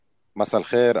مساء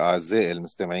الخير أعزائي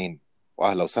المستمعين،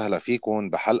 وأهلا وسهلا فيكم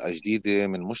بحلقة جديدة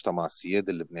من مجتمع السياد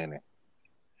اللبناني.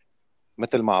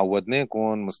 مثل ما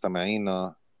عودناكم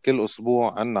مستمعينا، كل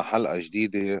أسبوع عنا حلقة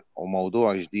جديدة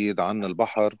وموضوع جديد عن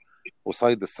البحر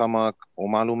وصيد السمك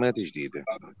ومعلومات جديدة.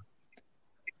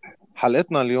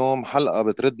 حلقتنا اليوم حلقة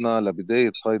بتردنا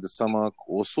لبداية صيد السمك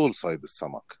ووصول صيد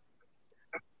السمك.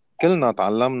 كلنا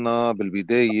تعلمنا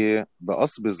بالبداية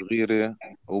بقصبة صغيرة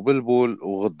وبلبل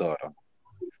وغدارة،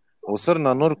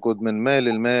 وصرنا نركض من مال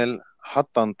المال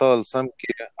حتى نطال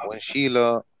سمكة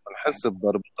ونشيلها ونحس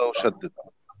بضربتها وشدتها.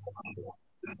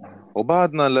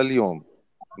 وبعدنا لليوم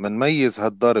منميز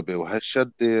هالضربة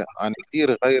وهالشدة عن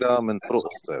كتير غيرها من طرق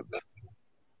الصيد.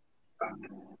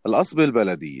 القصبة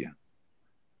البلدية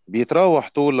بيتراوح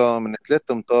طولها من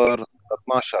 3 امتار ل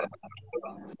 12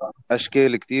 متر،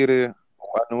 أشكال كتيرة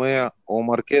وأنواع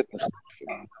وماركات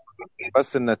مختلفة،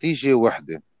 بس النتيجة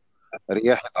وحدة: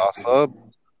 رياحة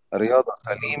أعصاب، رياضة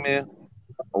سليمة،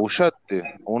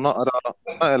 وشدة ونقرة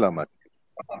ما إلها مثيل.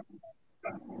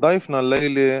 ضيفنا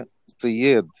الليلة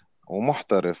صياد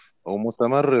ومحترف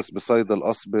ومتمرس بصيد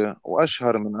القصبة،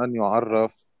 وأشهر من أن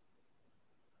يعرف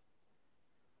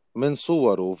من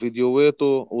صوره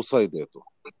وفيديوهاته وصيداته.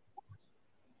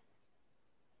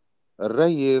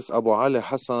 الريس أبو علي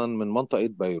حسن من منطقة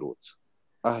بيروت.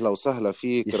 أهلا وسهلا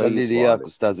فيك يخلي ريس لي أبو اياك علي.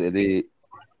 استاذ الي.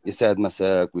 يسعد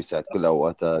مساك ويسعد كل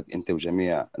اوقاتك انت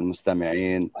وجميع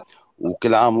المستمعين،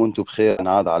 وكل عام وانتم بخير.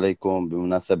 ينعاد عليكم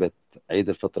بمناسبة عيد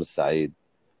الفطر السعيد،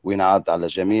 وينعاد على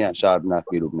جميع شعبنا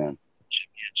في لبنان.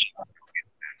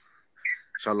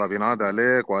 إن شاء الله بينعاد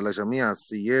عليك وعلى جميع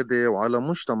السيادة وعلى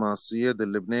مجتمع السيادة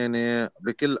اللبناني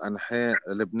بكل أنحاء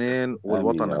لبنان امين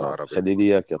والوطن يا رب، العربي. خلي لي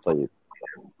اياك يا طيب.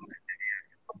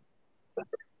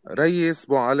 ريس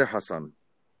أبو علي حسن،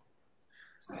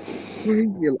 شو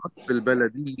هي القصبة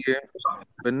البلدية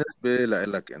بالنسبة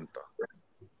لإلك أنت؟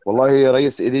 والله يا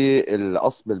ريس الي،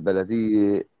 القصب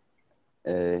البلدية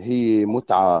هي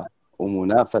متعة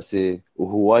ومنافسة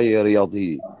وهواية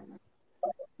رياضية.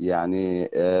 يعني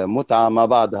متعة ما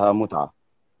بعدها متعة،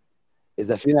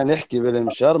 إذا فينا نحكي نعم.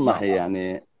 بالمشرمح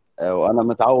يعني. وأنا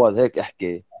متعود هيك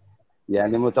أحكي.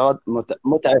 يعني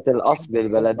متعة القصب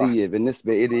البلدية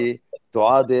بالنسبة إلي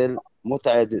تعادل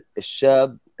متعة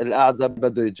الشاب الأعزب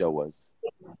بده يتجوز.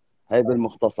 هي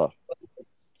بالمختصر.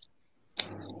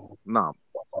 نعم،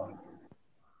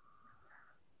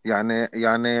 يعني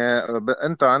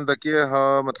انت عندك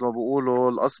اياها مثل ما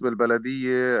بيقولوا القصبة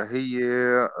البلدية هي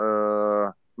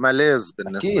ملاذ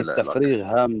بالنسبة أكيد لإلك.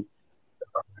 تفريغ هم،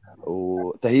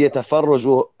 وهي تفرج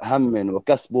هم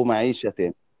وكسب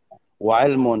معيشة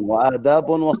وعلم وآداب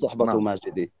وصحبة نعم.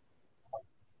 ماجد.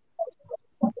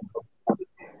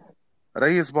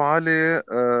 ريس بو علي،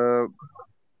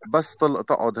 بس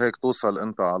تقعد هيك توصل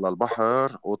انت على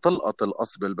البحر وتلقط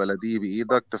القصبة البلدية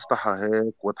بإيدك، تفتحها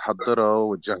هيك وتحضرها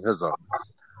وتجهزها.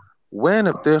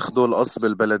 وين بتاخدوا القصبة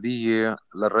البلدية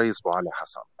للريس بو علي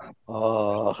حسن؟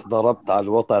 ضربت على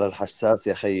الوتر الحساس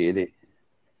يا خيي إلي.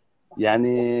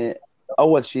 يعني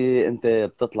أول شيء أنت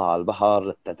بتطلع على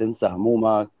البحر تنسى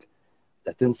همومك،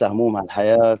 تنسى هموم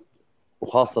الحياة،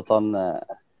 وخاصة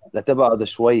لتبعد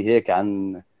شوي هيك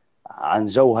عن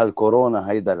جو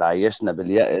هالكورونا هيدا اللي عيشنا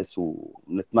باليأس.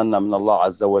 ونتمنى من الله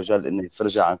عز وجل انه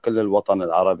يفرجها عن كل الوطن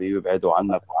العربي ويبعده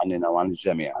عنك وعننا وعن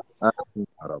الجميع. آمين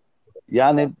يا رب.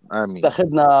 يعني آمين.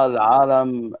 تاخذنا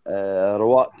العالم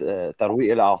رواق،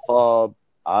 ترويق الأعصاب،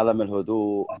 عالم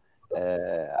الهدوء،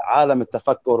 عالم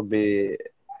التفكر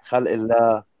بخلق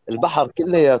الله. البحر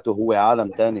كلياته هو عالم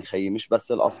تاني خيي، مش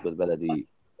بس القصب البلدية.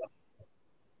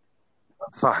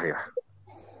 صحيح.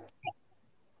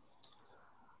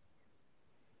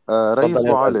 ريس تفضل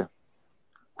بو يا غالي. علي،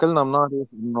 كلنا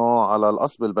بنعرف انه على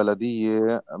القصبة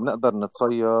البلدية بنقدر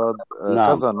نتصيد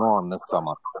نعم. كذا نوع من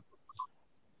السمك.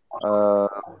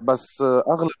 بس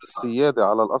اغلب السيادة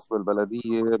على القصبة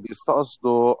البلدية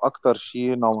بيستقصدوا اكتر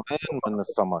شيء نوعين من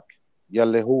السمك،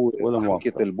 يلي هو سمكة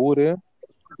والموفق. البوري ويلي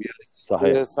صحيح.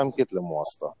 هي سمكة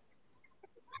الموسطى.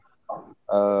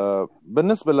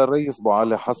 بالنسبة للريس بو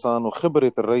علي حسن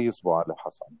وخبرة الريس بو علي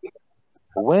حسن،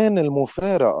 وين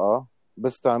المفارقة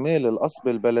باستعمال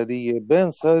القصبة البلدية بين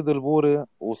صيد البوري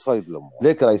وصيد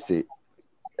ليك الموسطى؟ ريسي،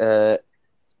 آه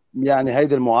يعني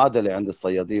هيدي المعادلة عند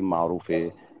الصيادين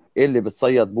معروفة. اللي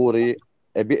بتصيد بوري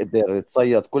بيقدر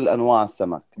يتصيد كل أنواع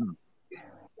السمك. نعم.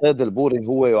 صيد البوري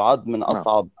هو يعد من نعم.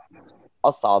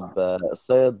 أصعب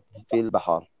الصيد في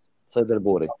البحر. صيد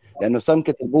البوري لأنه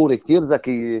سمكة البوري كتير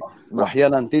ذكية، نعم.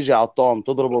 وأحيانا تيجي على الطعم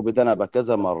تضربه بدنبة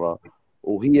كذا مرة،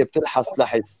 وهي بتلحس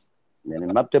لحس،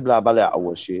 يعني ما بتبلع بلع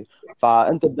أول شيء.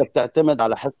 فأنت بدك تعتمد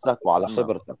على حسك وعلى نعم.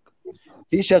 خبرتك.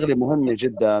 في شغلة مهمة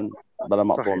جدا بلا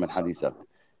مقطوع صحيح. من حديثك.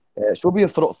 شو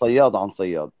بيفرق صياد عن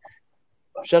صياد؟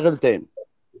 شغلتين،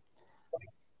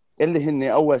 اللي هن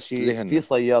اول اللي شيء في هن.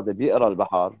 صياد بيقرا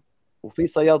البحر، وفي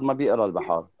صياد ما بيقرا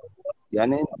البحر.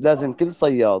 يعني لازم كل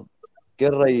صياد،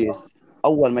 كل ريس،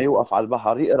 اول ما يوقف على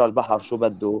البحر يقرا البحر شو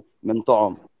بده من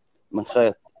طعم، من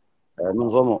خيط، من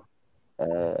غمق،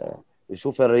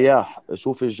 يشوف الرياح،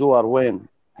 يشوف الجوار وين.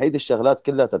 هيدي الشغلات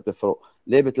كلها بتفرق.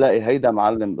 ليه بتلاقي هيدا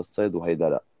معلم بالصيد وهيدا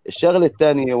لا؟ الشغله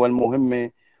الثانيه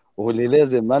والمهمه، واللي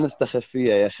لازم ما نستخف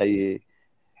فيها يا خيي،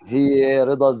 هي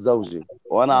رضا الزوجة.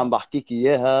 وانا عم نعم. بحكيك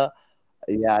اياها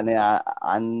يعني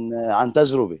عن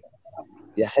تجربة.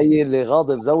 يا خيي اللي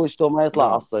غاضب زوجته ما يطلع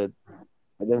على نعم. الصيد.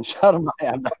 اللي مشار معي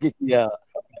عم بحكيك اياها.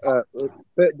 آه،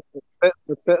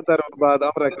 بتقدر بعد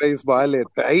امرك رئيس ابو علي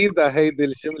تعيدها هيدي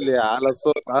الجمله على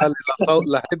صوت عالي لصوت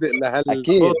اكيد.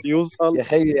 لهالصوت يوصل؟ يا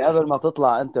خيي قبل ما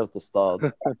تطلع انت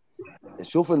وتصطاد،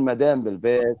 شوف المدام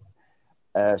بالبيت،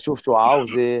 شوف شو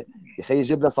عاوزة. يا خيي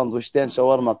جيب لها سندويشتين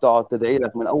شاورما بتقعد تدعي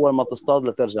لك من اول ما تصطاد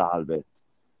لترجع على البيت.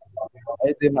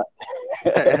 هيدي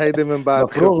هيدي من بعد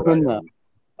مفروغ خبره منها. يعني.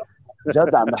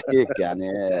 جد عم بحكيك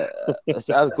يعني.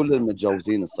 اسأل كل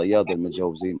المتجوزين، الصيادة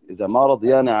المتجوزين، إذا ما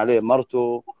رضيانة عليه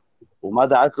مرته وما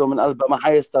دعت له من قلبها ما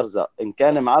حيسترزق، إن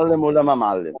كان معلم ولا ما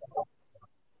معلم.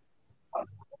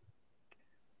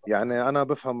 يعني انا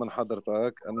بفهم من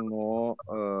حضرتك انه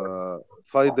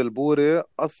صيد البوري إيه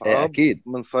اصعب أكيد.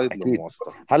 من صيد أكيد.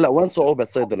 المواسطة. هلا وين صعوبة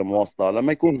صيد المواصلة؟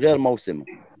 لما يكون غير موسمه،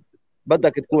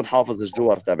 بدك تكون حافظ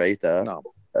الجوار تبعيتها. نعم.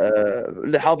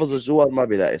 اللي حافظ الجوار ما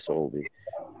بيلاقي صعوبة.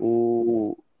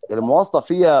 والمواصلة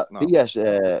فيها نعم. فيها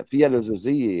فيها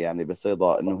لزوزية يعني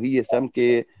بصيدها، إنه هي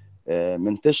سمكة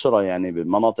منتشرة يعني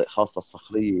بمناطق خاصة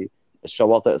الصخرية،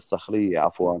 الشواطئ الصخرية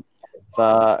عفوا.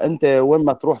 فأنت وين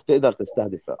ما تروح تقدر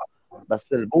تستهدفها.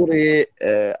 بس البوري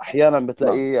أحيانا نعم.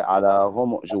 بتلاقيه على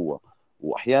غمق جوا،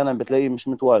 وأحيانا بتلاقيه مش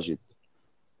متواجد،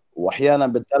 وأحيانا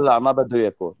بتدلع ما بده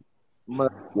ياكل. ما-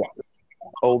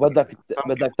 او بدك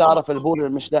السمك. تعرف البوري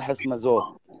مش لاحس مازوت.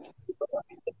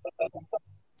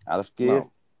 عرفت كيف؟ نعم.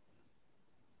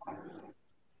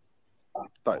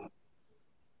 طيب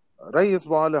ريس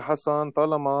ابو علي حسن،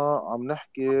 طالما عم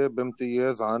نحكي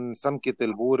بامتياز عن سمكة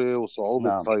البوري وصعوبة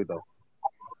نعم. صيدها،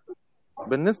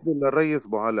 بالنسبة للريس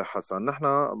ابو علي حسن، نحن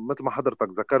مثل ما حضرتك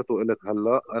ذكرت وقلت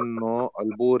هلا انه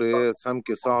البوري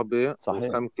سمكة صعبة صحيح.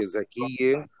 وسمكة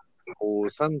ذكية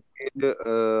وسمكة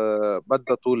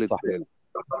بدها طولة صحيح. بال.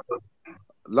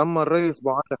 لما الريس ابو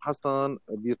علي حسن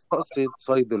بيستقصد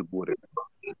صيد البوري،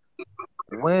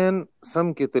 وين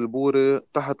سمكة البوري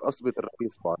تحت قصبة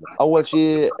الرئيس ابو علي حسن؟ اول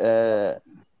شيء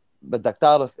بدك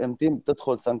تعرف امتى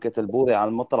بتدخل سمكة البوري على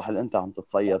المطرح اللي انت عم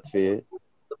تتصيد فيه.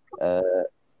 آه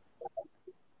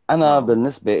انا نعم.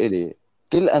 بالنسبة إلي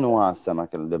كل انواع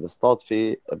السمك اللي بصطاد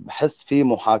فيه بحس فيه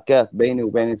محاكاة بيني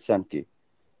وبين السمكة.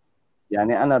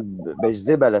 يعني انا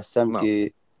بجذبها نعم. للسمكة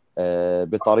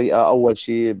بطريقة. اول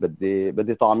شيء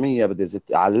بدي طعمية، بدي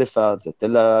اعلفها، زدت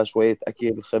لها شوية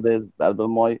اكل خبز بقلب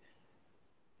المي.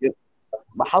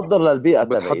 بحضر للبيئة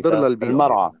بتحضر لها تبعيتها، البيئة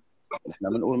المرعى. يعني. نحن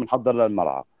بنقول بنحضر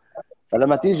للمرعى.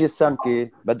 فلما تيجي السمكة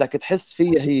بدك تحس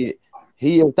فيها،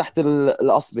 هي وتحت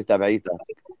القصبة تبعيتها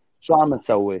شو عم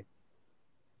تسوي.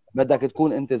 بدك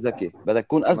تكون انت ذكي، بدك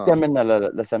تكون اذكى نعم. منها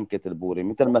لسمكة البوري.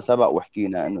 مثل ما سبق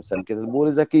وحكينا انه سمكة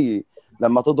البوري ذكية.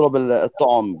 لما تضرب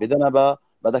الطعم بذنبها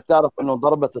بدك تعرف انه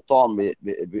ضربت الطعم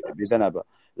بذنبها.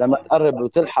 لما تقرب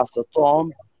وتلحس الطعم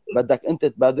بدك انت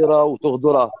تبادرها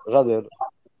وتغدرها غدر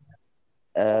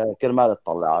كرمال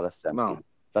تطلع على السمكة. نعم.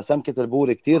 فسمكة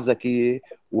البوري كتير ذكية.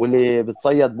 واللي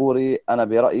بتصيد بوري أنا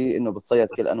برأيي إنه بتصيد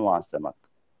كل أنواع السمك.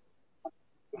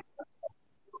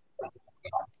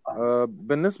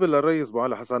 بالنسبة للريس ابو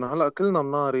علي حسن، هلا كلنا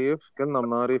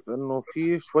بنعرف انه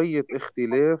في شوية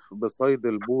اختلاف بصيد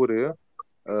البوري.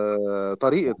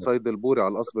 طريقة صحيح. صيد البوري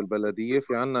على القصب البلدية،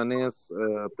 في عنا ناس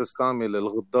بتستعمل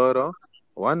الغدارة،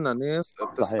 وعنا ناس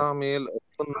صحيح. بتستعمل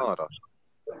الصنارة.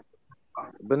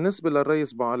 بالنسبة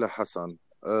للريس ابو علي حسن،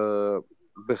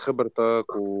 بخبرتك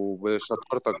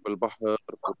وبشطارتك بالبحر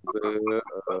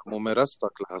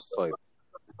وبممارستك لهالصيد،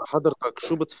 حضرتك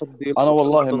شو بتفضل أنا وشو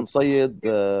والله بتنصح؟ متصيد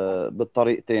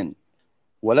بالطريقتين،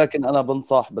 ولكن أنا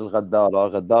بنصح بالغدارة.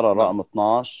 غدارة نعم. رقم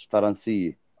 12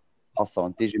 فرنسية،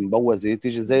 أصلا تيجي مبوزة،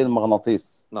 تيجي زي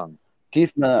المغناطيس. نعم.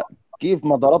 كيف ما كيف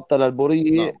ما ضربتها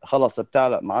للبورية نعم. خلص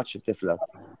بتعلق ما عادش بتفلت.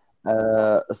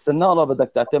 السنارة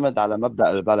بدك تعتمد على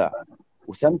مبدأ البلع.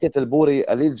 وسمكة البوري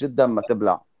قليل جدا ما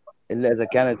تبلع إلا إذا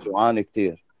كانت جوعانة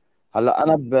كتير. هلا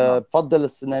أنا نعم. بفضل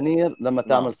السنانير لما نعم.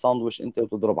 تعمل ساندويش أنت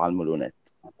وتضرب على الملونات.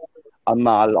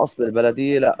 أما على القصب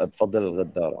البلدية لا، بفضل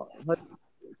الغدارة.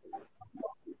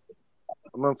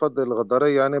 بنفضل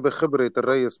الغدارية يعني بخبرة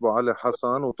الرئيس أبو علي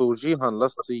حسن وتوجيها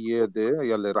للسيادة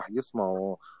يلي رح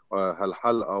يسمعوا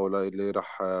هالحلقة واللي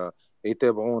رح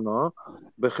يتابعونا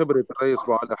بخبرة الرئيس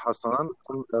أبو علي حسن،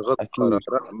 غدارة اكيد.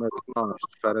 رقم 12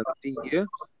 فرنسية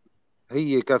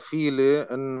هي كفيلة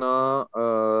إنها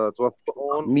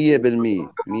توفقهم 100%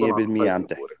 وتكون على 100% صيد عم البوري.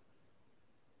 تحكي.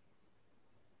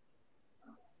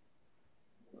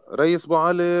 رئيس أبو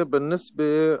علي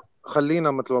بالنسبة،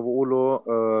 خلينا مثل ما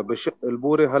بقولوا بشق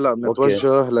البوري، هلا اوكي.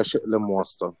 بنتوجه لشق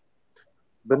المواسطة.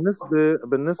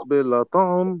 بالنسبة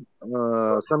لطعم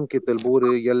سمكة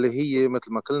البوري يلي هي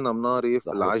مثل ما كلنا بنعرف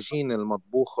صحيح. العجينة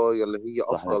المطبوخة يلي هي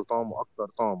صحيح. أفضل طعم وأكثر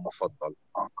طعم مفضل.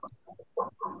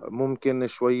 ممكن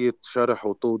شوية شرح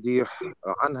وتوضيح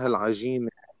عن هالعجينة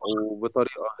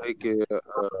وبطريقة هيك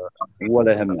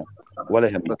ولا يهمك، ولا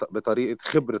يهمك. بطريقة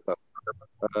خبرتك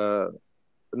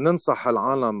ننصح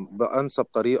العالم بأنسب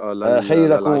طريقة خيي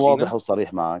لأكون للعجينة. واضح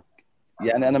وصريح معك،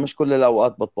 يعني أنا مش كل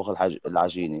الأوقات بطبخ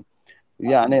العجينة.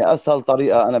 يعني أسهل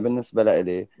طريقة أنا بالنسبة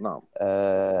لإلي، نعم.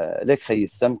 ليك خيي،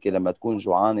 السمكة لما تكون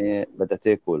جوعانة بدها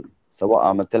تاكل، سواء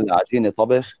عملت لها عجينة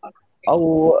طبخ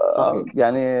أو صحيح.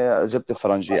 يعني جبت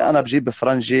فرنجي. أنا بجيب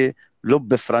فرنجي،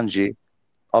 لب فرنجي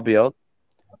أبيض،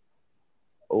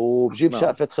 وبجيب نعم.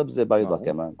 شقفة خبزة بيضة نعم.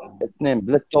 كمان، اثنين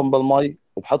بلتهم بالمي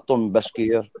وبحطهم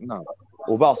ببشكير نعم.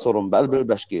 وبعصرهم بقلب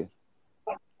البشكير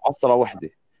عصرة وحدة،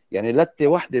 يعني لتة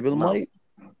وحدة نعم. بالمي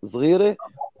صغيرة،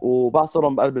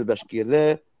 وبعصرهم بقلب البشكير.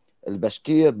 ليه؟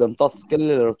 البشكير بيمتص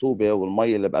كل الرطوبة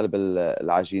والمي اللي بقلب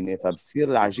العجينة، فبصير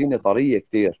العجينة طرية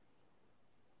كتير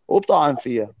وبطعم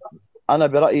فيها. أنا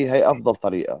برأيي هي أفضل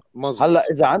طريقة. هلا مزبوط.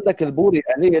 إذا عندك البوري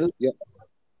قليل،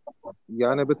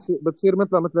 يعني بتصير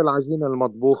مثل العجينة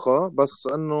المطبوخة، بس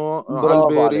انه على برافو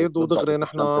عليك، البارد بالضبط، ودغري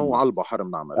نحن تسلم تمك. وعلى البحر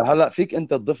بنعملها. هلا فيك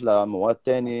انت تضيف لها مواد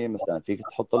تانية، مثلا فيك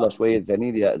تحط لها شوية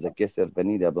فانيليا، اذا كيسر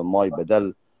فانيليا بالمي،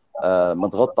 بدل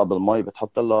متغطى بالمي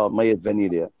بتحط لها مية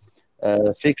فانيليا.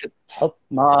 فيك تحط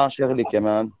معها شغلة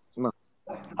كمان. نعم.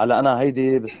 هلا انا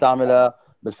هيدي بستعملها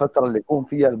بالفترة اللي يكون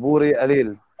فيها البوري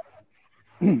قليل.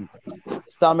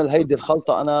 بستعمل هيدي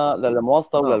الخلطة انا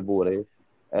للمواسطة نعم. وللبوري.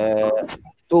 آه،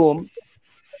 توم،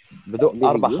 بدق اللي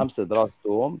اربع هي. خمس دراس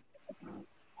توم،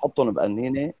 حطهم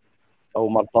بقنينة او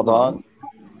نعم. مرطبان،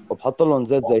 وبحط لهم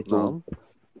زيت زيتون، نعم.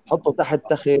 حطه تحت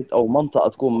تخت او منطقه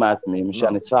تكون معتمه مشان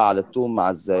نعم. يتفاعل الثوم مع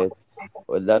الزيت،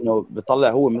 لانه بيطلع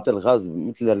هو مثل غاز،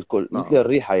 مثل مثل نعم.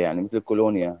 الريحه، يعني مثل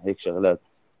الكولونيا هيك شغلات.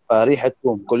 فريحه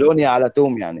ثوم، كولونيا على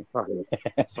ثوم يعني.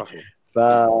 صحيح. صحيح.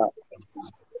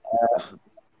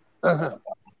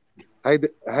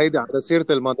 فاكيد. هيدي على سيرة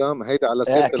المدام، هيدي على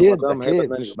سيرة المدام، هي اكيد،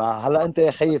 بدنا نجي. ما هلا انت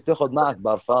يا خيي بتاخذ معك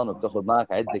برفان وبتاخذ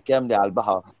معك عده كامله على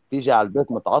البحر، تيجي على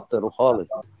البيت متعطر وخالص.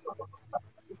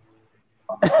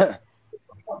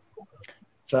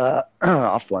 ف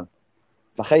عفوا.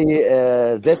 فخيي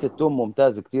زيت الثوم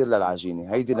ممتاز كتير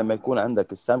للعجينة هيدي. لما يكون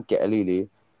عندك السمكة قليلة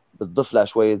بتضيف لها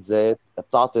شوية زيت،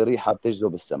 بتعطي ريحة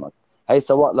بتجذب السمك. هي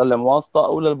سواء للمواسطة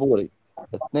أو للبوري،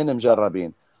 الاثنين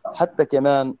مجربين. حتى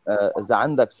كمان إذا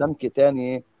عندك سمكة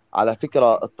تانية، على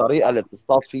فكرة الطريقة اللي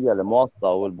بتصطاد فيها المواسطة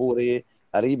والبوري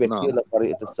قريبة كتير نعم.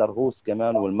 لطريقة السرغوس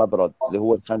كمان، والمبرد اللي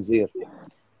هو الخنزير.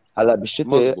 هلا بالشتاء،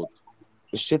 مزبوط.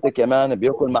 بالشتاء كمان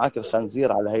بياكل معك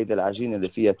الخنزير على هيدي العجينة اللي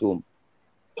فيها توم.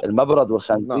 المبرد نعم.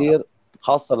 والخنزير،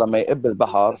 خاصة لما يقب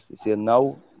البحر يصير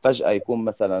نو فجأة، يكون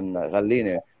مثلا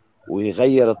غلينة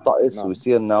ويغير الطقس نعم.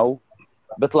 ويصير نو،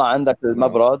 بيطلع عندك نعم.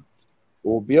 المبرد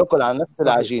وبياكل على نفس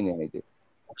صحيح. العجينة هيدي.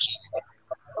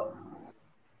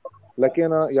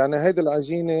 لكن يعني هيدي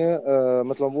العجينة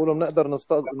مثل ما بقولوا بنقدر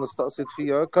نستقصد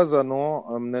فيها كذا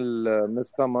نوع من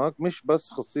السمك، مش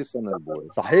بس خصيصا البوري.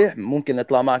 صحيح، ممكن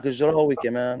يطلع معك الجراوي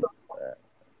كمان،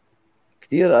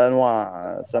 كثير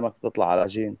أنواع سمك تطلع على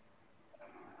العجين.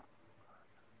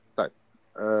 طيب.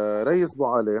 ريس ابو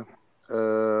علي،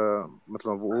 مثل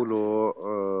ما بقولوا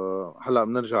هلا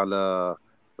بنرجع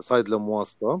لصيد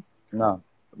المواسطة. نعم.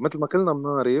 مثل ما كلنا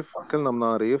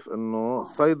بنعرف انه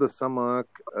صيد السمك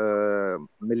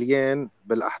مليان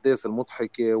بالاحداث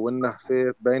المضحكة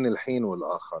والنهفات بين الحين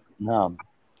والاخر. نعم.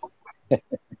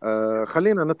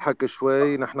 خلينا نضحك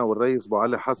شوي نحن والريس ابو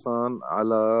علي حسن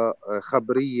على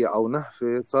خبرية او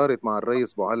نهفة صارت مع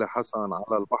الريس ابو علي حسن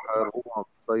على البحر وهو عم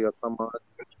يصيد سمك.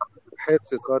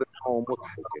 حادثة صارت معه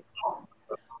مضحكة.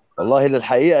 والله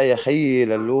للحقيقة يا خيي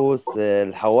للوس،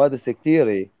 الحوادث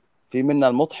كثيرة، في منها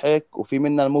المضحك وفي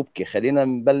منها المبكي. خلينا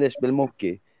نبلش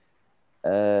بالمبكي.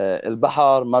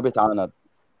 البحر ما بيتعاند،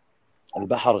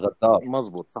 البحر غدار.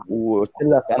 مزبوط. صحيح. وقلت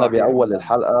لك انا صحيح. باول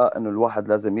الحلقه انه الواحد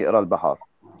لازم يقرا البحر،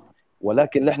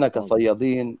 ولكن نحن مزبوط.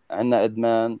 كصيادين عندنا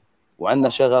ادمان وعندنا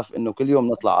شغف انه كل يوم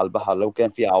نطلع على البحر. لو كان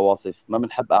في عواصف ما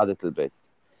بنحب قعده البيت.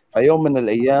 فيوم من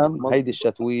الايام هيدي مزبوط.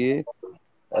 الشتويه،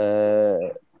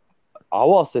 آه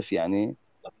عواصف يعني،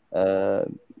 آه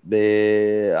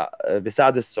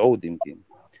بسعد السعود يمكن.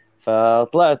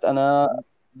 فطلعت انا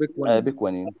بكونين.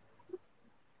 بكوانين،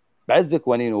 بعز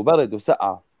كوانين وبرد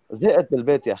وسقعه. زهقت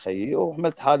بالبيت يا خيي،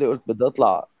 وحملت حالي قلت بدي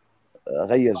اطلع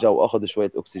اغير جو، اخذ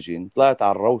شويه اكسجين. طلعت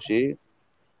على الروشه،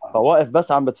 فواقف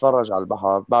بس عم بتفرج على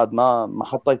البحر. بعد ما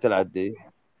حطيت العده،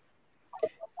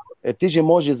 بتيجي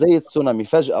موجه زي التسونامي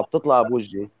فجاه بتطلع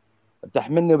بوجهي،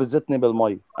 بتحملني وبتزتني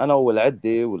بالمي، انا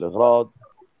والعده والاغراض.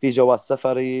 في جواز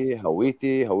سفري،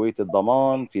 هوية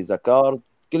الضمان، في زكارد،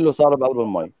 كله صار بقلب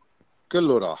المي.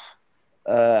 كله راح.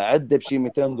 عده بشي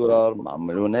 $200 مع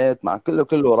مليونات مع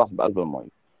كله راح بقلب المي.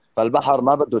 فالبحر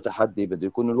ما بده تحدي، بده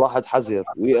يكون الواحد حذر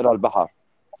ويقرا البحر.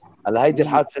 هلا هيدي مية.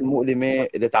 الحادثه المؤلمه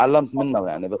اللي تعلمت منها.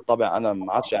 يعني بالطبع انا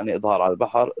ما عادش يعني اظهر على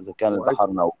البحر اذا كان البحر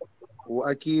نو.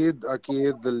 واكيد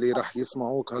اكيد اللي رح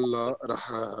يسمعوك هلا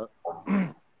رح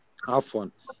عفوا،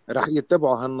 رح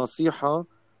يتبعوا هالنصيحة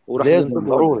ورح لازم ينتبهوا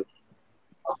لها. ضروري.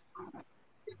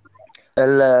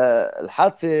 ال-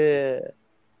 الحادثه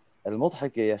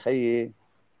المضحكه يا خيي،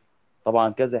 طبعا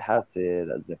كذا حادثه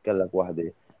لاتذكر لك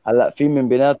واحده. هلا في من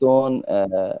بيناتهم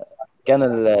كان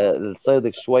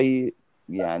الصيد شوي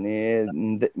يعني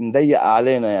مضيق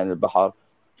علينا، يعني البحر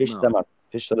فيش نعم. سمك،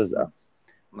 فيش رزقه.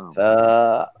 نعم.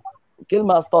 نعم. فكل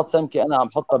ما اصطاد سمكه انا عم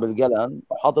حطها بالقلم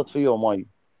وحاطط فيه مي.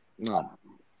 نعم.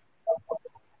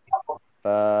 ف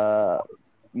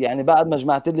يعني بعد ما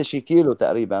جمعت لي شي كيلو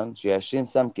تقريبا، شي 20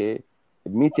 سمكه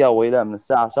ب 100 يا ويلة، من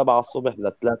الساعه 7 الصبح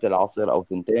ل 3 العصر او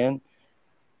 2.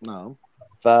 نعم.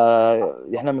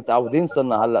 فاحنا متعودين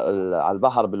صرنا هلا على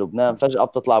البحر بلبنان فجأة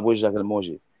بتطلع بوجهك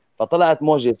الموجة. فطلعت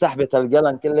موجة سحبت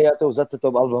القلم كلياته وزتته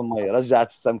بقلب المي، رجعت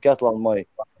السمكات للمي.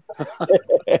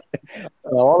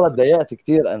 أنا والله تضايقت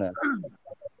كثير انا.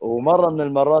 ومرة من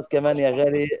المرات كمان يا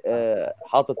غالي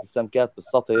حاطط السمكات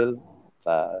بالسطل،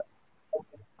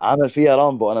 فعامل فيها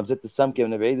رامبو، انا بزت السمكة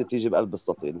من بعيد بتيجي بقلب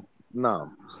السطل.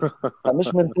 نعم.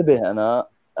 فمش منتبه انا،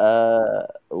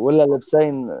 ولا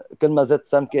لبسين، كل ما زدت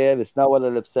سمكه بسناول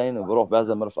ولا لبسين وبروح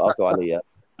بعزم رفقاته عليها.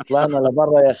 طلعنا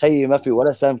لبرا يا خيي ما في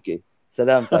ولا سمكه.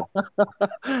 سلامتك.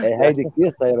 هيدي يعني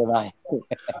كثير صايره معي.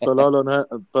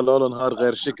 طلع له نهار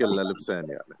غير شكل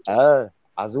للبسان يعني.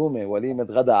 عزومه وليمه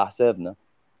غدا على حسابنا.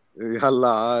 يلا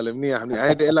عالم، منيح منيح،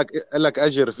 هيدي لك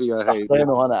اجر فيها هيدي. شخصين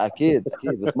وهنا اكيد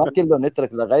اكيد، بس ما كله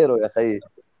نترك لغيره يا خيي.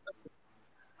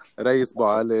 ريس بو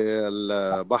علي،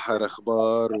 البحر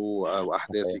اخبار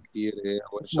واحداث كثيره،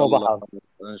 وان شاء اسمه الله بحر.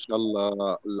 ان شاء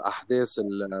الله الاحداث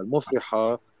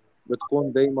المفرحه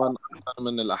بتكون دائما اكثر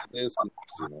من الاحداث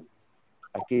المحزنه.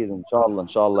 اكيد ان شاء الله ان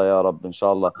شاء الله يا رب ان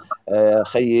شاء الله.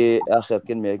 خيي اخر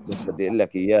كلمه هيك كنت بدي اقول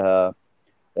لك اياها.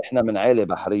 احنا من عائله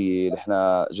بحريه،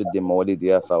 احنا جدي مواليد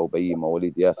يافا وبيي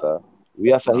مواليد يافا،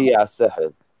 ويافا نعم. هي على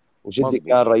الساحل. وجدي مزبوط.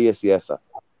 كان رئيس يافا،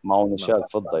 معه نعم. نشال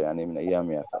فضه يعني من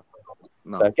ايام يافا.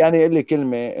 نعم. فكان يقول لي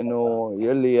كلمه، انه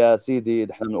يقول لي يا سيدي،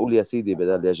 نحن بنقول يا سيدي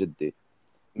بدل يا جدي.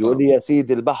 يقول لي نعم. يا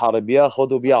سيدي البحر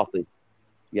بياخذ وبيعطي،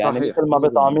 يعني صحيح مثل ما 100%.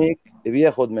 بيطعميك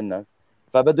بياخذ منك.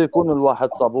 فبده يكون الواحد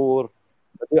صبور،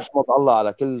 بده يحمد الله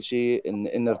على كل شيء،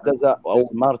 ان ارتزق او دايما.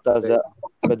 ما ارتزق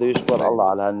دايما. بده يشكر الله دايما.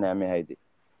 على هالنعمه هيدي.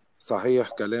 صحيح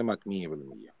كلامك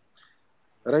 100%.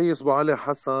 ريس ابو علي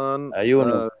حسن،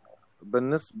 عيونه.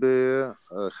 بالنسبة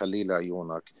خليل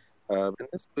عيونك،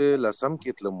 بالنسبة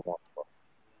لسمكة المواطنة،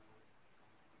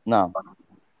 نعم.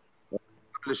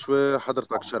 قبل شوي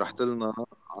حضرتك شرحت لنا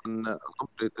عن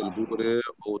عمرة البوري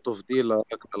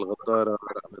وتفضيلك للغدارة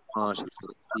رقم 12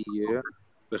 الفرنسية صحيح.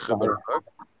 بخبرتك.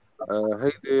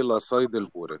 هيدي لصيد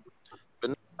البوري.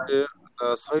 بالنسبة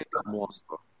لصيد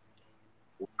المواصلة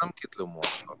وسمكة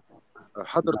المواصلة،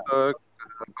 حضرتك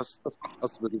بس تفتح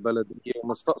قصب البلدية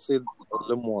ومستقصد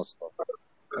المواصلة،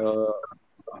 آه،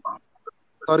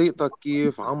 طريقتك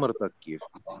كيف، عمرتك كيف؟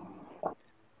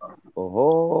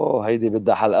 اوهو هيدي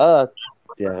بدها حلقات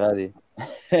يا غالي.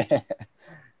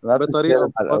 ما بطريقة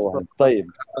بتتكلم على مبسطة الاول.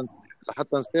 طيب.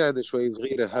 لحتى نساعد شوي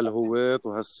صغيرة هالهواة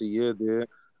وهالسيادة.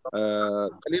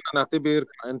 خلينا نعتبر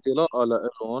انطلاقة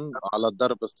لهم على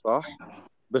الدرب الصح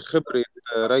بخبرة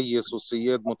ريس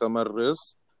وسياد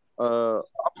متمرس.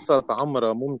 أبسط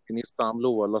عمرة ممكن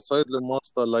يستعملوها لصيد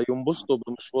المواصلة لينبسطوا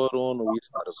بمشوارهم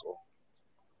ويسترزقوا.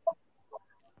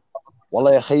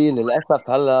 والله يا خيي للاسف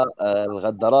هلا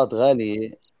الغدارات غاليه،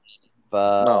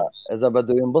 نعم. فاذا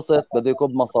بده ينبسط بده يكب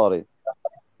مصاري.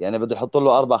 يعني بده يحط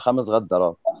له 4 5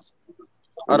 غدارات.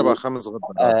 أربع خمس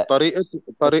غدارات. والطريقه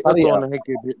طريقتهم هيك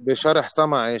بشرح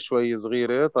سمعي شوي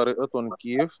صغيرة، طريقتهم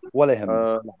كيف ولا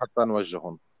يهمك. لحتى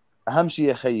نوجههم. اهم شيء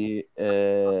يا خيي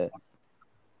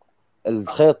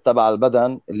الخيط تبع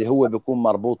البدن اللي هو بيكون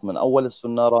مربوط من اول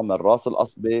السناره، من راس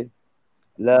القصبه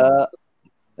ل نعم.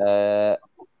 آه،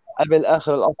 قبل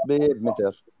اخر القصبه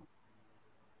بمتر.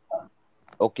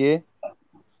 اوكي.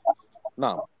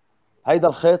 نعم. هيدا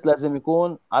الخيط لازم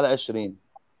يكون على 20.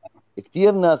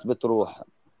 كتير ناس بتروح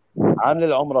عامله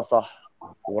العمره صح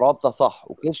ورابطه صح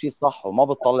وكل شيء صح وما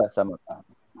بتطلع سمك.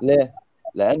 ليه؟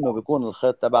 لانه بيكون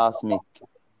الخيط تبعها سميك،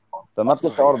 فما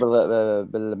بتشعر صحيح.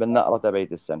 بالنقره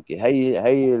تبعت السمكه.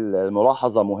 هي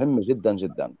الملاحظه مهمه جدا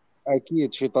جدا.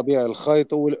 اكيد شيء طبيعي،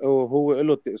 الخيط هو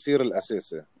له التأثير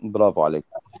الاساسي. برافو عليك.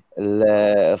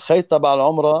 الخيط تبع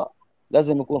العمره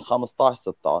لازم يكون 15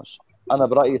 16. انا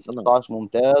برايي نعم. 16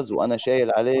 ممتاز، وانا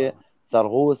شايل عليه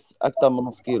سرغوس اكثر من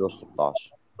نص كيلو.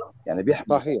 16 يعني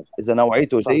بيحمل، صحيح. اذا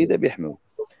نوعيته صحيح. جيده بيحمل.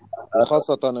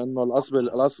 وخاصة انه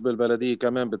القصب البلدية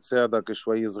كمان بتساعدك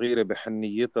شوي صغيرة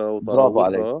بحنيتها برافو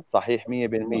عليك، وطراوتها. صحيح نعم.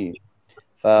 100%.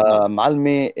 نعم.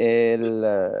 فمعلمي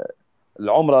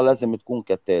العمرة لازم تكون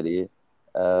كالتالي.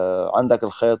 عندك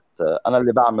الخيط، أنا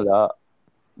اللي بعملها.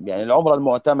 يعني العمرة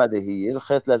المعتمدة هي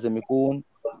الخيط لازم يكون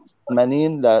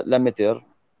 80 لمتر.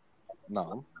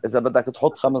 نعم. إذا بدك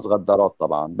تحط 5 غدارات،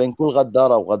 طبعا بين كل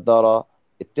غدارة وغدارة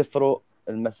بتفرق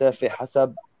المسافة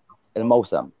حسب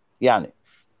الموسم.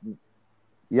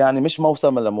 يعني مش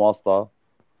موسم المواسطة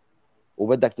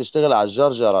وبدك تشتغل على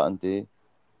الجرجرة أنت،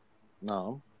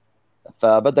 نعم.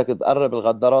 فبدك تقرب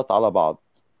الغدارات على بعض.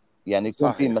 يعني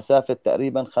يكون في صحيح. مسافة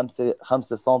تقريبا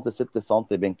 5 سم 6 سم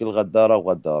بين كل غدارة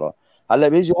وغدارة. هلا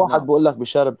بيجي واحد نعم. بقول لك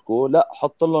بشربكو لا،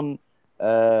 حط لهم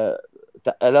آه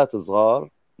تقلات صغار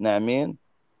ناعمين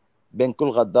بين كل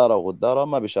غدارة وغدارة،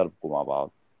 ما بيشربكوا مع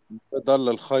بعض. بضل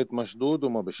الخيط مشدود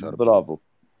وما بشربك. برافو.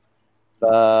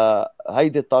 نعم.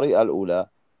 فهيدي الطريقة الأولى.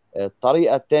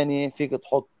 الطريقة الثانية فيك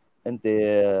تحط أنت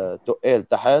تقال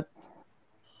تحت،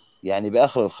 يعني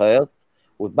بآخر الخيط،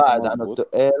 وتبعد عن مزبوط.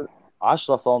 التقال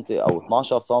 10 سم أو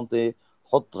 12 سم.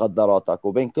 تحط غداراتك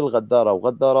وبين كل غدارة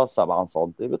وغدارة 7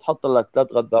 سم. بتحط لك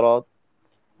 3 غدارات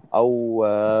أو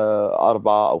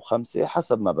 4 أو 5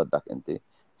 حسب ما بدك أنت،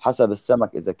 حسب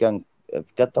السمك إذا كان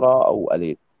بكثرة أو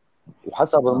قليل،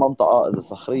 وحسب نعم. المنطقة. إذا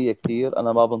صخرية كتير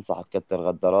أنا ما بنصح تكتر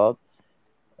غدارات،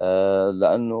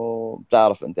 لأنه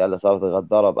بتعرف أنت هلا صارت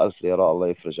الغدارة ب1000 ليرة، الله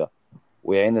يفرجها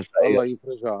ويعين الله الفقير.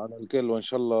 يفرجها على الكل، وإن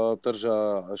شاء الله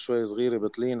بترجع شوي صغيرة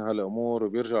بتلين هالأمور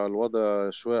وبيرجع الوضع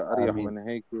شوي أريح آمين. من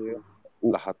هيك،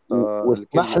 و- لحتى الكل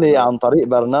واسمح لي يقدر. عن طريق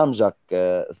برنامجك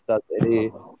استاذ الي،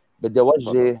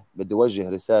 تفضل. بدي اوجه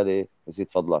رساله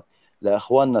يزيد فضلك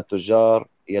لاخواننا التجار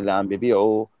يلي عم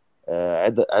بيبيعوا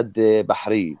عده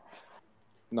بحريه.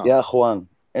 نعم. يا اخوان،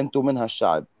 انتم من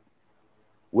هالشعب،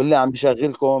 واللي عم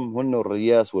بيشغلكم هن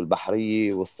الرياس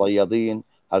والبحريه والصيادين،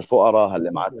 هالفقراء هاللي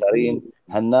صحيح. معترين،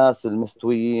 هالناس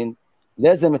المستويين.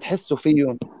 لازم تحسوا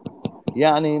فيهم.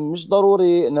 يعني مش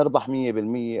ضروري نربح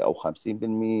 100% أو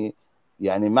 50%.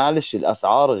 يعني معلش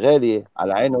الأسعار غالية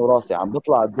على عيني وراسي. عم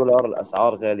بيطلع الدولار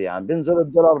الأسعار غالية، عم بينزل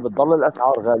الدولار بتضل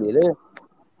الأسعار غالية. ليه؟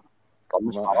 طب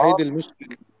مش حرام؟ هيدي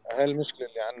المشكلة، هاي المشكلة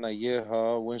اللي عنا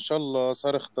إياها، وإن شاء الله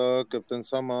صرختك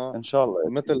بتنسمع إن شاء الله يا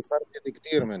سيدي. مثل صرخة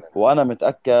كثير منهم. وأنا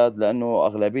متأكد لأنه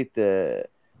أغلبية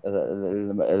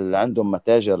اللي عندهم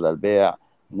متاجر للبيع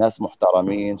ناس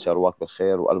محترمين، شروك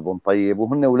بالخير وقلبهم طيب،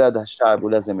 وهن أولاد هالشعب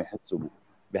ولازم يحسوا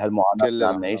بهالمعاناة كل اللي عم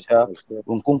العالم نعيشها، على الخير.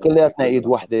 ونكون كلياتنا كل ايد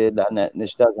العالم. وحده لان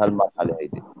نجتاز هالمرحله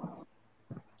هيدي.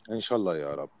 إن شاء الله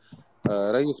يا رب.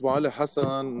 ريس أبو علي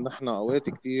حسن، نحن أوقات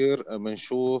كتير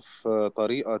بنشوف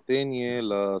طريقة تانية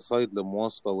لصيد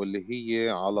المواصلة، واللي هي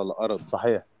على الأرض.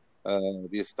 صحيح.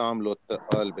 بيستعملوا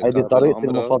التقال هيدي بكعب طريقتي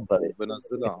العمرة المفضله.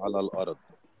 وبنزلها على الأرض.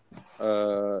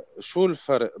 شو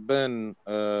الفرق بين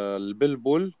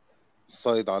البلبل،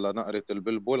 الصيد على نقرة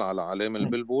البلبل على علام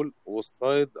البلبل،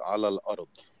 والصيد على الأرض؟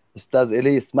 استاذ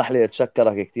الي، اسمح لي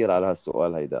اتشكرك كثير على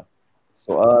هالسؤال. هيدا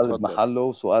سؤال تفضل. بمحله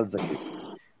وسؤال ذكي.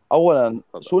 اولا،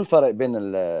 تفضل. شو الفرق بين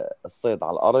الصيد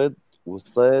على الارض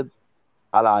والصيد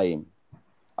على العين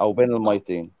او بين نعم.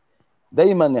 الميتين؟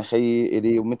 دايما يا خيي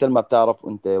الي، ومثل ما بتعرف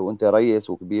انت وانت ريس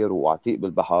وكبير وعتيق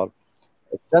بالبحر،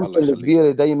 السمكه الله يخليك الكبيره يا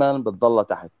رب. دايما بتضلها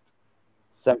تحت.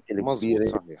 السمكه مزبوط. الكبيره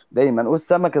صحيح. دايما،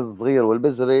 والسمك الصغير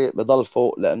والبزري بضل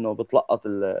فوق لانه بتلقط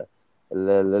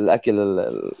الاكل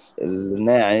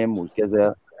الناعم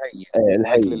والكذا. هي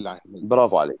الأكل الهين. اللي عندنا.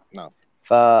 برافو عليك. نعم.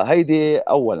 فهيدي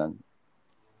اولا.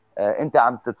 انت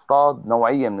عم تصطاد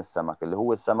نوعيه من السمك اللي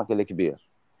هو السمك الكبير.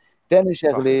 ثاني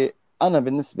صحيح. شغله، انا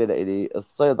بالنسبه لي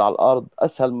الصيد على الارض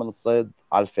اسهل من الصيد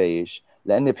على الفايش،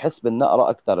 لاني بحس بالنقره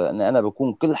اكثر، لاني انا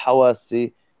بكون كل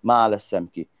حواسي مع على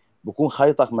السمكه. بكون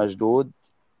خيطك مشدود.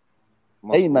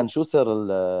 دايما مزبوط. شو سر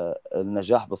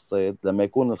النجاح بالصيد؟ لما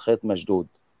يكون الخيط مشدود.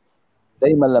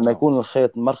 دايما لما نعم. يكون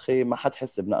الخيط مرخي ما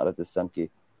حتحس بنقره السمكه.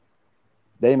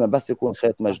 دايما بس يكون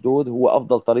خيط صحيح. مشدود هو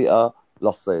افضل طريقه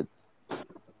للصيد.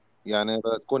 يعني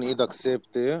تكون ايدك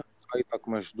ثابتة، خيطك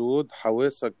مشدود،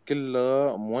 حواسك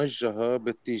كلها موجهة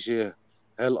باتجاه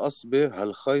هالقصبة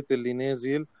هالخيط اللي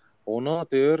نازل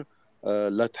وناطر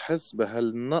لتحس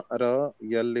بهالنقرة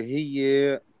يلي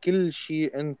هي كل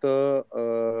شيء انت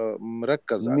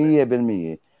مركز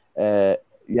عليه. 100%.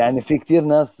 يعني في كتير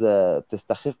ناس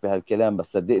بتستخف بهالكلام،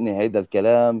 بس صدقني هيدا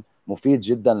الكلام مفيد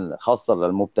جدا خاصة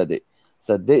للمبتدئ.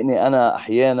 صدقني أنا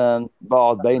أحيانا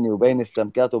بقعد بيني وبين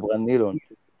السمكات وبغني لهم.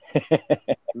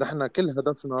 نحن كل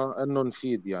هدفنا انه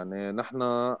نفيد، يعني نحن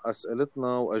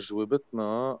اسئلتنا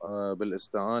واجوبتنا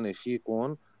بالاستعانة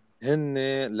فيكم هن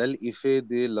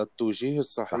للإفادة للتوجيه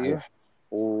صحيح. الصحيح،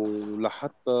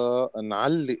 ولحتى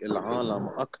نعلق العالم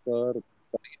أكثر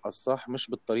بالطريقة الصح مش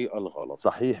بالطريقة الغلط.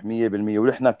 صحيح 100%.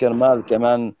 ونحن كرمال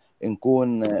كمان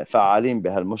نكون فعالين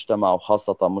بهالمجتمع،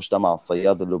 وخاصة مجتمع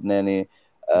الصياد اللبناني.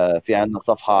 في عندنا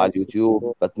صفحة على اليوتيوب،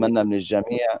 مظبوط. بتمنى من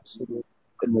الجميع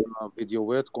إنه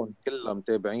فيديوهاتكم كلها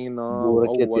متابعينا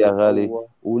بوركت يا وأول غالي. بأول.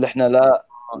 ونحن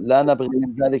لا نبغي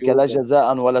من ذلك لا يوتيوب.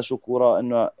 جزاء ولا شكورا،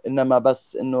 انما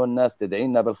بس انه الناس تدعي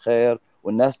لنا بالخير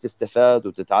والناس تستفاد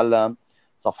وتتعلم.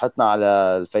 صفحتنا على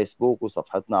الفيسبوك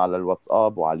وصفحتنا على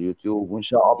الواتساب وعلى اليوتيوب، وان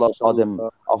شاء إن الله شاء القادم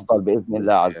الله افضل باذن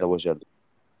الله عز بالخير. وجل.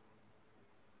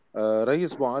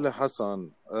 رئيس أبو علي حسن،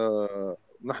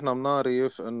 نحن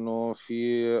بنعرف إنه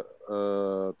في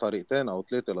طريقتين أو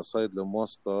ثلاثة لصيد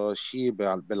المواسطة، شيء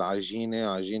بالعجينة،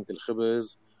 عجينة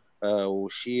الخبز،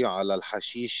 وشيء على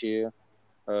الحشيشة.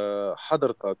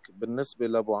 حضرتك بالنسبة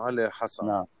لأبو علي حسن،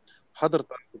 نعم.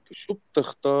 حضرتك شو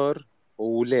بتختار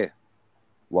وليه؟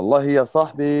 والله يا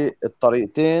صاحبي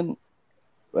الطريقتين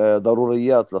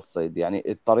ضروريات للصيد، يعني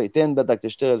الطريقتين بدك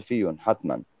تشتغل فيهم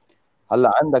حتما.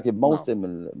 هلا عندك نعم.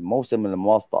 موسم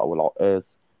المواسطة او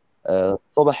العقاص.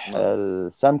 الصبح نعم.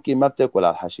 السمكة ما بتاكل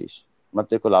على الحشيش، ما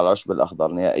بتاكل على العشب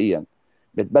الأخضر نهائيا.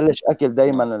 بتبلش أكل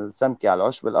دايما نعم. السمكة على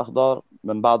العشب الأخضر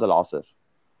من بعد العصر.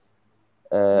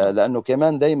 نعم. لأنه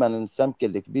كمان دايما السمكة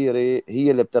الكبيرة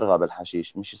هي اللي بترغب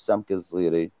الحشيش، مش السمكة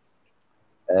الصغيرة. نعم.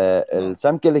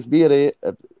 السمكة الكبيرة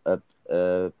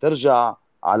بترجع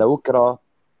على وكرة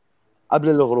قبل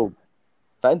الغروب.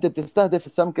 فأنت بتستهدف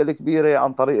السمكة الكبيرة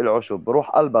عن طريق العشب، بروح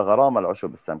قلبها غرامة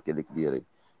العشب السمكة الكبيرة.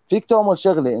 فيك تعمل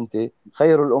شغلة أنت،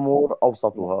 خير الأمور نعم.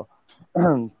 أوسطها.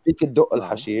 فيك تدق نعم.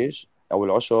 الحشيش أو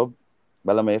العشب،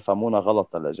 بلا ما يفهمونا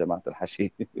غلط هلا جماعة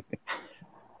الحشيش.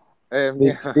 ايه فيك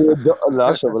منيح. تدق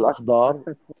العشب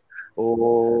الأخضر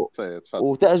و... تفضل.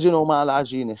 وتعجنه مع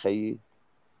العجينة خيي.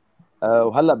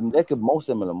 وهلا بنلاقي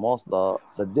بموسم المواصلة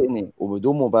صدقني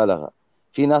وبدون مبالغة،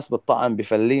 في ناس بتطعم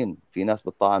بفلين، في ناس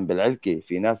بتطعم بالعلكة،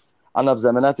 في ناس. أنا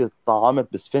بزماناتي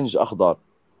طعمت بسفنج أخضر.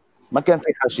 ما كان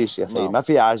في حشيش يا أخي، نعم. ما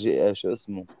في شو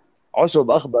اسمه،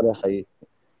 عشب أخضر يا أخي.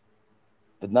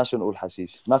 بدناش نقول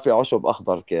حشيش، ما في عشب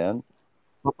أخضر كان.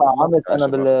 فطعمت أنا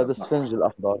عشب أخضر. نعم. بالسفنج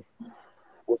الأخضر.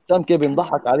 والسمكة نعم.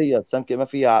 بينضحك عليها، السمكة ما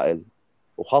فيها عقل.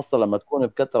 وخاصة لما تكون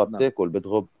بكترة نعم. بتاكل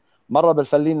بتغب. مرة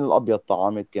بالفلين الأبيض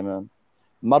طعمت كمان.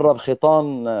 مرة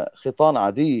خيطان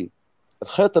عادية،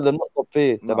 الخيط اللي بنخطب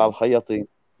فيه تبع نعم. الخياطين،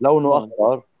 لونه نعم.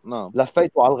 أخضر. نعم.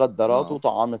 لفيته على الغدارات نعم.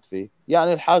 وطعمت فيه.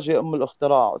 يعني الحاجة أم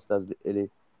الاختراع أستاذ إلي.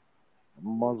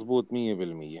 مزبوط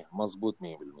 100%. مزبوط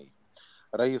 100%.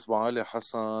 رئيس أبو علي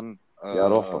حسن، يا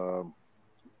روحه.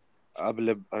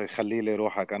 قبل خلي لي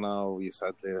روحك أنا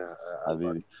ويسعد لي قلبك.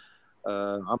 حبيبي.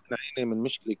 عم نعاني من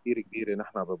مشكلة كتير كبيرة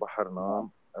نحن نعم. ببحرنا،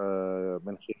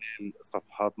 من خلال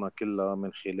صفحاتنا كلها،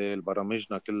 من خلال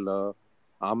برامجنا كلها،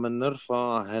 عم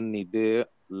نرفع هالنداء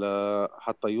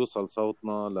لحتى يوصل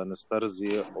صوتنا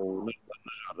لنسترزق ونقدر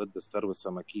نرجع نرد الثروة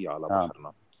السمكية على نعم.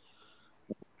 بحرنا.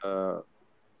 آه،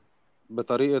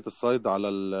 بطريقة الصيد على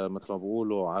مثل ما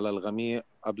بيقولوا على الغميق.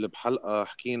 قبل بحلقة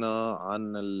حكينا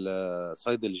عن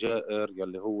الصيد الجائر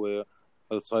يلي هو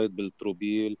الصيد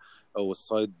بالتروبيل أو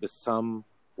الصيد بالسم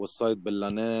والصيد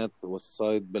باللانات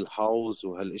والصيد بالحوض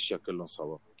وهالاشياء كلهم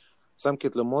سوا.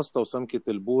 سمكة الموسطة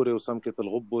وسمكة البوري وسمكة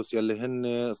الغبس يلي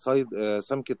هن صيد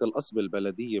سمكة القصب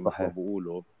البلدية مثل ما صحيح.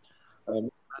 بيقولوا،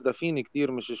 مستهدفين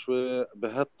كتير مش شوي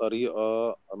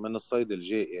بهالطريقة من الصيد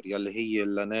الجائر يلي هي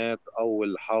اللانات أو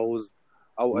الحوز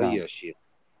أو نعم أي شيء.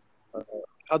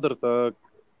 حضرتك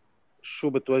شو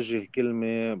بتوجه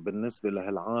كلمة بالنسبة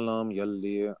لهالعالم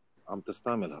يلي عم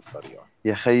تستعمل هالطريقة؟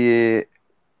 يا خيي،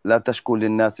 لا تشكو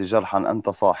للناس جرحا أنت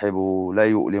صاحبه، لا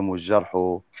يؤلم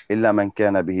الجرح إلا من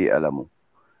كان به ألم.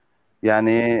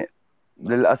 يعني نعم.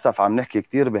 للأسف عم نحكي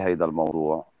كثير بهيدا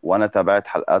الموضوع، وأنا تابعت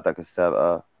حلقاتك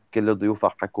السابقة، كل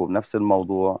ضيوفك حكوا بنفس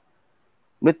الموضوع.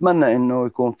 نتمنى إنه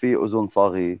يكون في أذن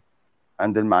صاغية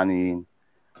عند المعنيين،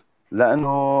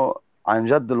 لأنه عن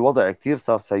جد الوضع كثير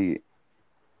صار سيء.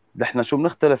 نحن شو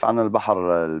بنختلف عن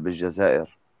البحر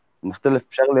بالجزائر؟ بنختلف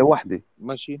بشغلة واحدة،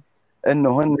 ماشي.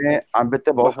 إنه هن عم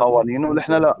بيتبعوا البحر قوانين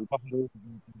ونحن لا. البحر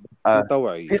في في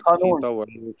توعية، في قانون،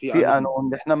 توعية وفي في قانون.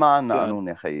 قانون، نحن ما عندنا في قانون. قانون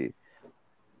يا خيي.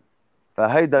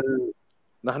 فهيدا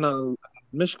نحن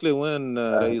المشكلة وين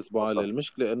آه، رئيس ابو علي؟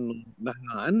 المشكلة انه نحن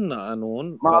عندنا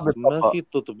قانون ما عم بس ما بيطبق، في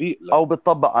تطبيق له. او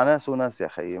بتطبق على ناس وناس يا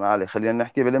خيي. ما علي، خلينا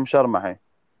نحكي بالمشرمحة،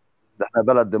 نحن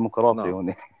بلد ديمقراطي نعم.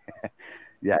 هون.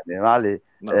 يعني ما علي.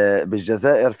 نعم.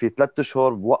 بالجزائر في 3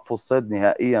 اشهر بوقفوا الصيد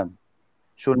نهائيا.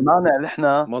 شو المانع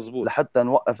نحن مزبوط. لحتى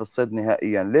نوقف الصيد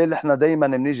نهائيا؟ ليه نحن دائما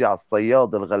بنيجي على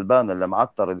الصياد الغلبان اللي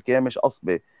معتر الكامش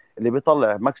قصبة، اللي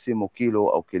بيطلع ماكسيمو كيلو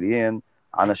او كيلين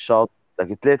عن الشاط،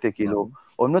 لك 3 كيلو، نعم.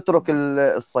 وبنترك نعم.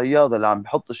 الصياد اللي عم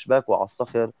بحط شباكه على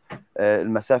الصخر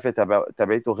المسافة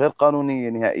تبعته غير قانونية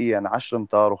نهائيا، 10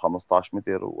 امتار و15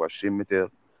 متر و20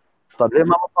 متر. طب ليه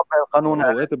ما بنطبق القانون؟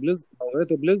 أو اوقات بلز،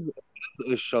 اوقات بلز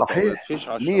الشط، اوقات صحيح، فيش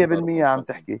 10 امتار 100% عم 15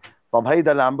 تحكي. طب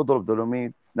هيدا اللي عم بضرب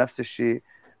دولوميت نفس الشيء،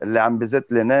 اللي عم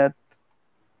بزت لينات.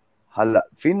 هلا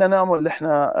فينا نعمل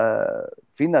نحن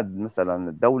فينا مثلا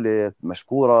الدولة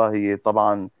مشكورة هي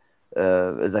طبعا،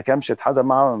 إذا كمشت حدا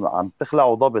ما عم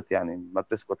تخلعه ضبط، يعني ما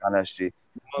بتسكت عن هالشيء.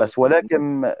 بس مزبوط.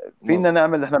 ولكن فينا مزبوط.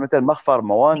 نعمل نحن مثل مخفر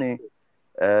مواني،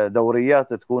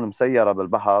 دوريات تكون مسيرة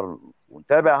بالبحر،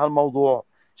 ونتابع هالموضوع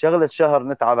شغلة شهر،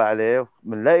 نتعب عليه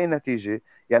بنلاقي نتيجة.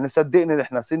 يعني صدقني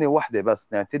نحن سنة واحدة بس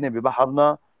نعتني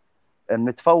ببحرنا،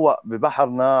 نتفوق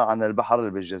ببحرنا عن البحر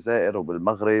اللي بالجزائر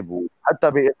وبالمغرب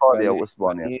وحتى بإيطاليا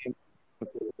وإسبانيا. كلام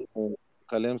سليم،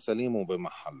 كلام سليم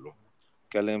وبمحله.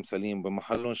 كلام سليم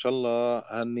بمحله. ان شاء الله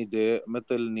هالنداء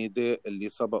مثل نداء اللي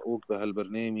سبقوك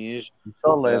بهالبرنامج إن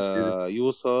شاء الله يا سيدي.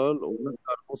 يوصل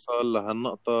ونقدر نوصل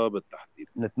لهالنقطة بالتحديد.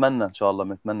 نتمنى إن شاء الله،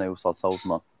 بنتمنى يوصل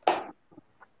صوتنا.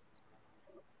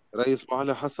 رئيس أبو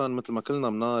علي حسن، مثل ما كلنا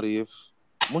بنعرف،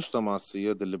 مجتمع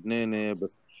الصياد اللبناني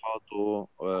بصفحاته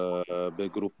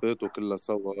بجروباته كلها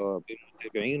سوا،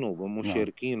 بمتابعينه نعم.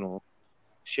 وبمشاركينه،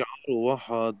 شعاره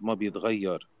واحد ما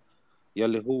بيتغير،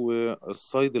 يلي هو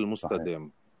الصيد صحيح.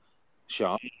 المستدام.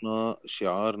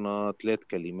 شعارنا 3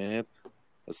 كلمات: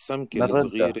 السمكة بنردها.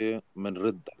 الصغيرة من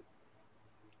ردة.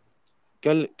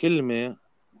 كلمة،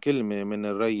 كلمة من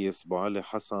الريس أبو علي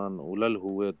حسن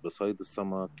وللهواة بصيد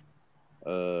السمك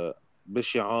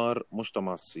بشعار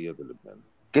مجتمع الصياد اللبناني.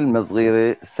 كلمة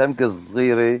صغيرة، السمكة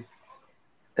الصغيرة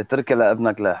اتركها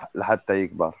لابنك لحتى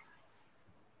يكبر.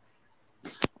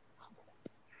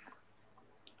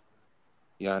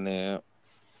 يعني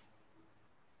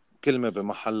كلمة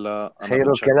بمحلها. أنا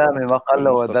خير الكلام بتشكرك ما قل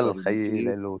بالمختصر ودل، خيي المفيد.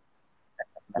 ليلوت.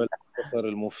 بالمختصر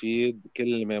المفيد،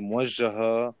 كلمة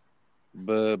موجهة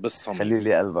بالصميم. خلي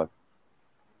لي قلبك.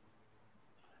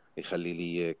 يخلي لي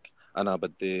إياك. أنا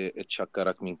بدي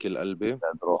أتشكرك من كل قلبي،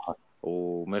 يسعد روحك.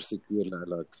 وميرسي كتير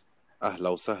لك. أهلا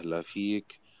وسهلا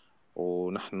فيك.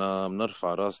 ونحن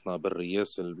بنرفع راسنا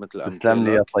بالرياسة مثل تسلم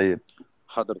لي يا أمثالك. طيب.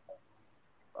 حضرتك،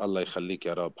 الله يخليك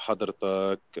يا رب.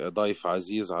 حضرتك ضيف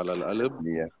عزيز على القلب،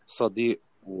 خلي لي. صديق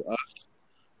وأخ،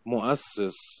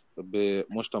 مؤسس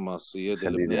بمجتمع الصياد خلي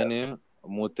لي. اللبناني،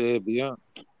 متابع،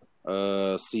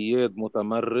 صياد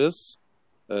متمرس،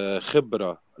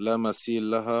 خبرة لا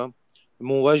مثيل لها،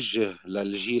 موجه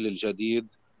للجيل الجديد.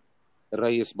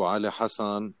 الرئيس أبو علي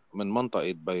حسن من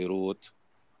منطقة بيروت،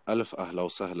 ألف أهلا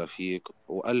وسهلا فيك،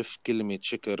 وألف كلمة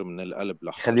شكر من القلب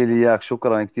خلي لي لحضرتك. اياك.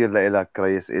 شكرا كثير لك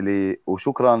رئيس إلي،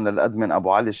 وشكرا للادمن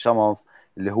ابو علي الشمس،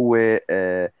 اللي هو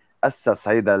اسس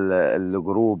هيدا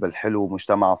الجروب الحلو،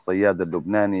 مجتمع الصياد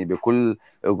اللبناني، بكل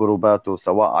جروباته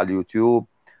سواء على اليوتيوب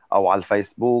او على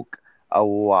الفيسبوك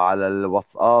او على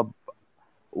الواتساب.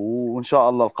 وان شاء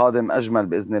الله القادم اجمل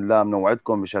باذن الله.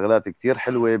 بنوعدكم بشغلات كثير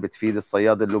حلوه بتفيد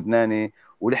الصياد اللبناني،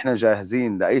 ونحن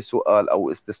جاهزين لاي سؤال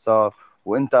او استفسار.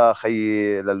 وانت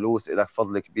خيي للوس لك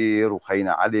فضل كبير،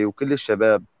 وخينا علي وكل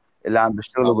الشباب اللي عم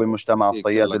بيشتغلوا الله بمجتمع يخليك.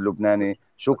 الصياد الله اللبناني، يخليك.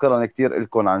 شكرا كثير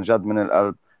لكم عن جد من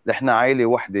القلب. نحن عائله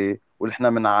وحده،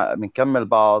 ونحن بنكمل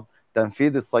بعض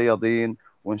تنفيذ الصيادين،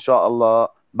 وان شاء الله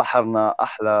بحرنا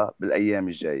احلى بالايام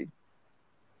الجايه.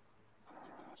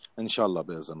 إن شاء الله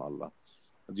بإذن الله.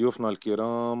 ضيوفنا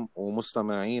الكرام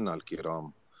ومستمعينا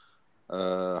الكرام،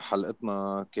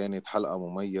 حلقتنا كانت حلقة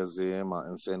مميزة مع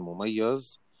إنسان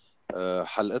مميز.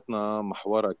 حلقتنا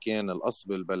محورها كان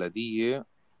القصبة البلدية،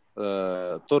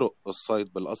 طرق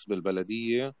الصيد بالقصبة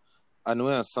البلدية،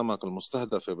 أنواع السمك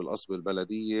المستهدفة بالقصبة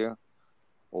البلدية.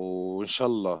 وإن شاء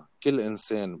الله كل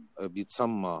إنسان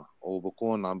بيتسمع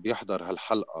وبكون عم بيحضر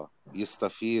هالحلقة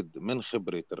يستفيد من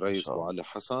خبرة ان الرئيس شاء أبو الله. علي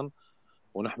حسن.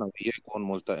 ونحن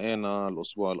وياكم ملتقينا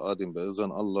الأسبوع القادم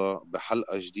بإذن الله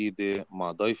بحلقة جديدة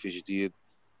مع ضيف جديد.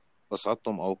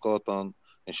 أسعدتم أوقاتا.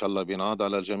 إن شاء الله بينعاد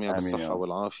على الجميع امين يا بالصحة رب.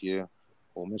 والعافية.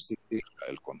 وميرسي كثير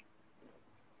لكم.